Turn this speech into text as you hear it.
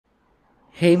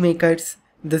Hey makers,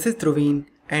 this is Dhruvin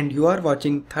and you are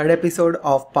watching third episode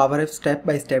of PowerApps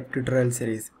step-by-step tutorial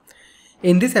series.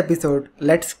 In this episode,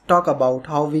 let's talk about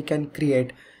how we can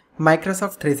create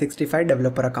Microsoft 365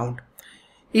 developer account.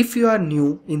 If you are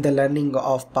new in the learning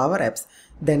of PowerApps,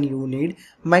 then you need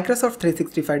Microsoft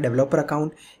 365 developer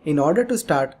account in order to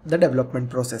start the development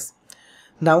process.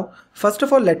 Now, first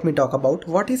of all, let me talk about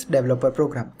what is developer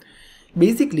program.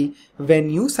 Basically, when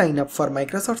you sign up for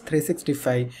Microsoft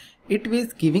 365, it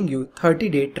is giving you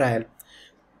 30-day trial.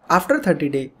 After 30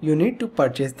 days, you need to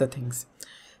purchase the things.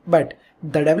 But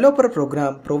the developer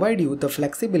program provides you the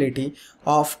flexibility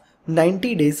of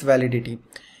 90 days validity.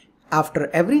 After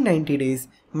every 90 days,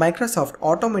 Microsoft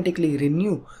automatically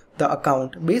renew the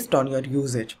account based on your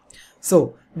usage.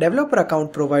 So, developer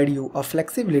account provide you a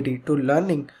flexibility to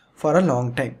learning for a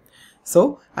long time.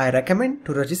 So, I recommend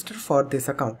to register for this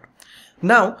account.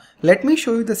 Now, let me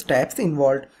show you the steps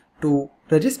involved to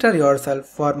register yourself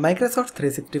for Microsoft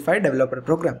 365 developer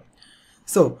program.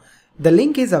 So, the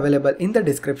link is available in the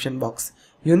description box.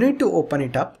 You need to open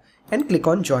it up and click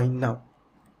on join now.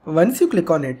 Once you click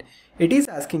on it, it is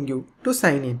asking you to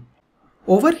sign in.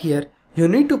 Over here, you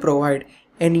need to provide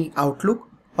any Outlook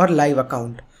or live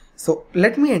account. So,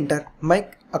 let me enter my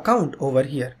account over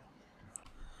here.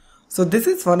 So, this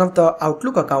is one of the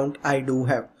Outlook account I do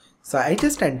have. So, I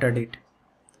just entered it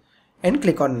and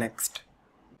click on next.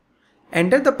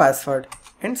 Enter the password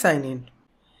and sign in.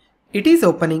 It is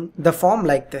opening the form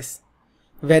like this,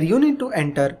 where you need to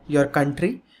enter your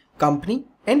country, company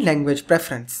and language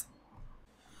preference.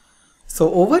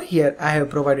 So over here I have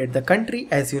provided the country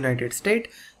as United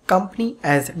States, company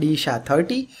as Shah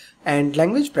 30 and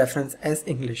language preference as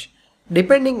English.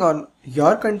 Depending on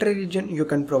your country region, you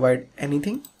can provide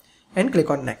anything and click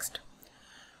on next.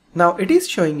 Now it is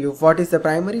showing you what is the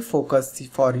primary focus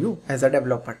for you as a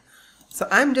developer. So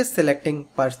I'm just selecting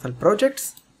personal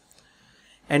projects,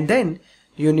 and then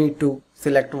you need to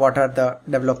select what are the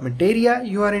development area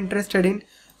you are interested in.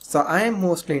 So I am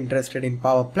mostly interested in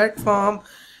Power Platform,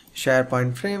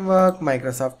 SharePoint Framework,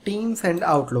 Microsoft Teams and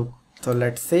Outlook. So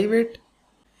let's save it.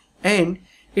 And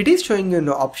it is showing you an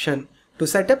option to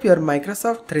set up your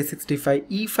Microsoft 365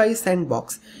 E5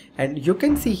 Sandbox, and you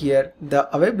can see here the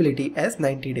availability as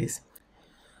 90 days.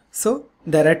 So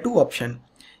there are two options,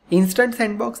 Instant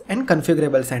Sandbox and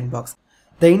Configurable Sandbox.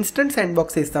 The Instant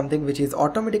Sandbox is something which is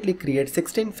automatically create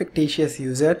 16 fictitious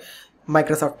user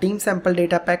Microsoft Teams sample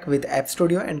data pack with App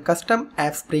Studio and custom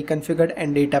apps pre-configured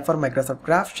and data for Microsoft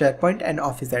Graph, SharePoint and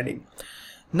Office adding.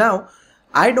 Now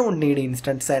I don't need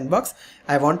Instant Sandbox.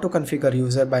 I want to configure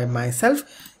user by myself.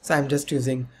 So I'm just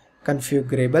using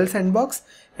Configurable Sandbox.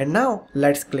 And now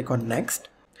let's click on next.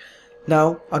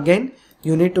 Now again,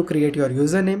 you need to create your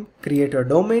username, create your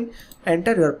domain,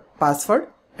 enter your password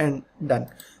and done.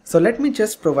 So let me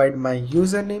just provide my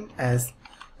username as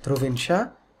Dhruvin Shah.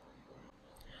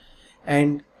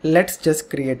 And let's just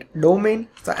create domain.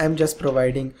 So I'm just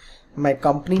providing my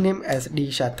company name as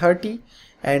Shah30.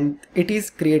 And it is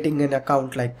creating an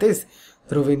account like this,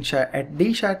 Dhruvinshah at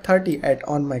dsha30 at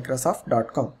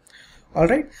onmicrosoft.com.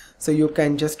 Alright, so you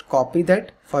can just copy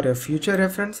that for your future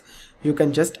reference. You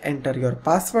can just enter your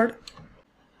password,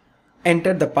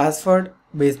 enter the password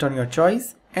based on your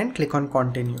choice and click on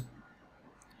continue.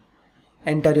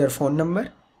 Enter your phone number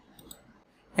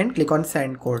and click on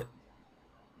send code.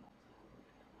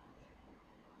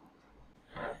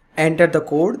 Enter the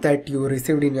code that you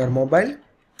received in your mobile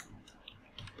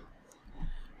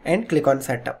and click on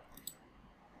setup.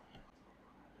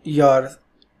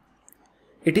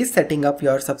 It is setting up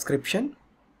your subscription,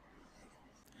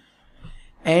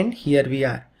 and here we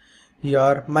are.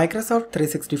 Your Microsoft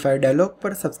 365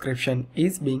 developer subscription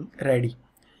is being ready.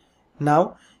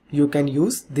 Now you can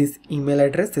use this email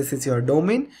address. This is your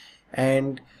domain,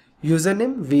 and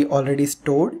username we already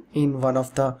stored in one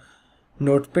of the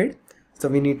notepad. So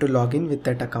we need to log in with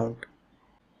that account.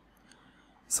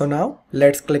 So now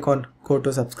let's click on go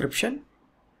to subscription.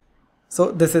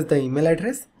 So this is the email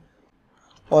address.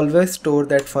 Always store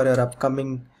that for your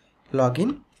upcoming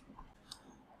login.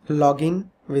 Log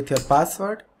in with your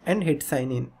password and hit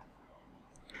sign in.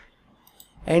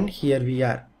 And here we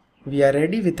are. We are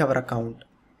ready with our account.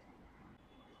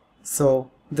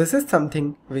 So this is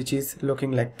something which is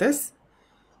looking like this.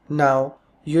 Now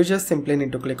you just simply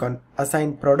need to click on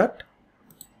assign product.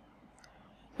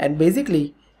 And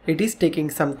basically it is taking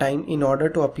some time in order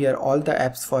to appear all the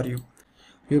apps for you.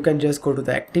 You can just go to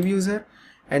the active user,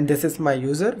 and this is my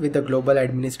user with the global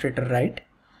administrator, right?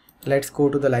 Let's go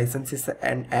to the licenses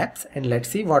and apps and let's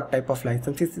see what type of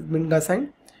licenses is being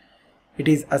assigned. It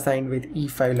is assigned with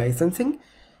E5 licensing,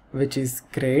 which is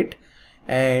great.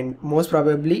 and most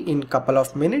probably in couple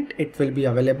of minutes it will be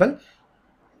available.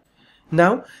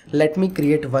 Now let me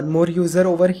create one more user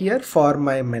over here for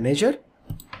my manager.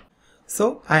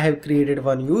 So I have created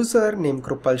one user named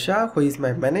Krupal Shah who is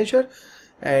my manager,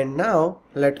 and now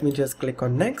let me just click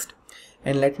on next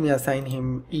and let me assign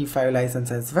him E5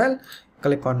 license as well.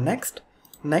 Click on next,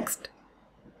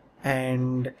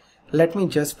 and let me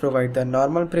just provide the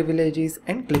normal privileges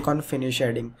and click on finish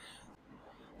adding.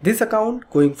 This account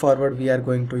going forward we are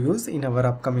going to use in our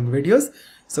upcoming videos,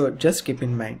 so just keep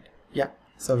in mind. Yeah,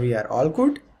 so we are all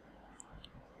good.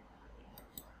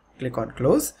 Click on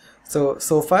close.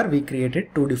 So far we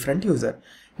created two different users.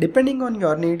 Depending on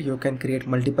your need, you can create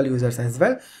multiple users as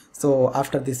well. So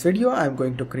after this video, I'm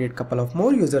going to create couple of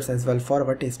more users as well for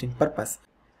our testing purpose.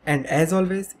 And as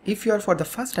always, if you are for the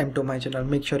first time to my channel,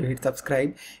 make sure you hit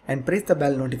subscribe and press the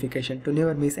bell notification to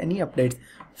never miss any updates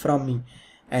from me.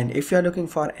 And if you are looking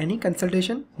for any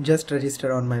consultation, just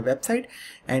register on my website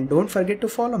and don't forget to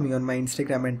follow me on my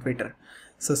Instagram and Twitter.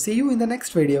 So see you in the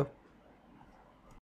next video.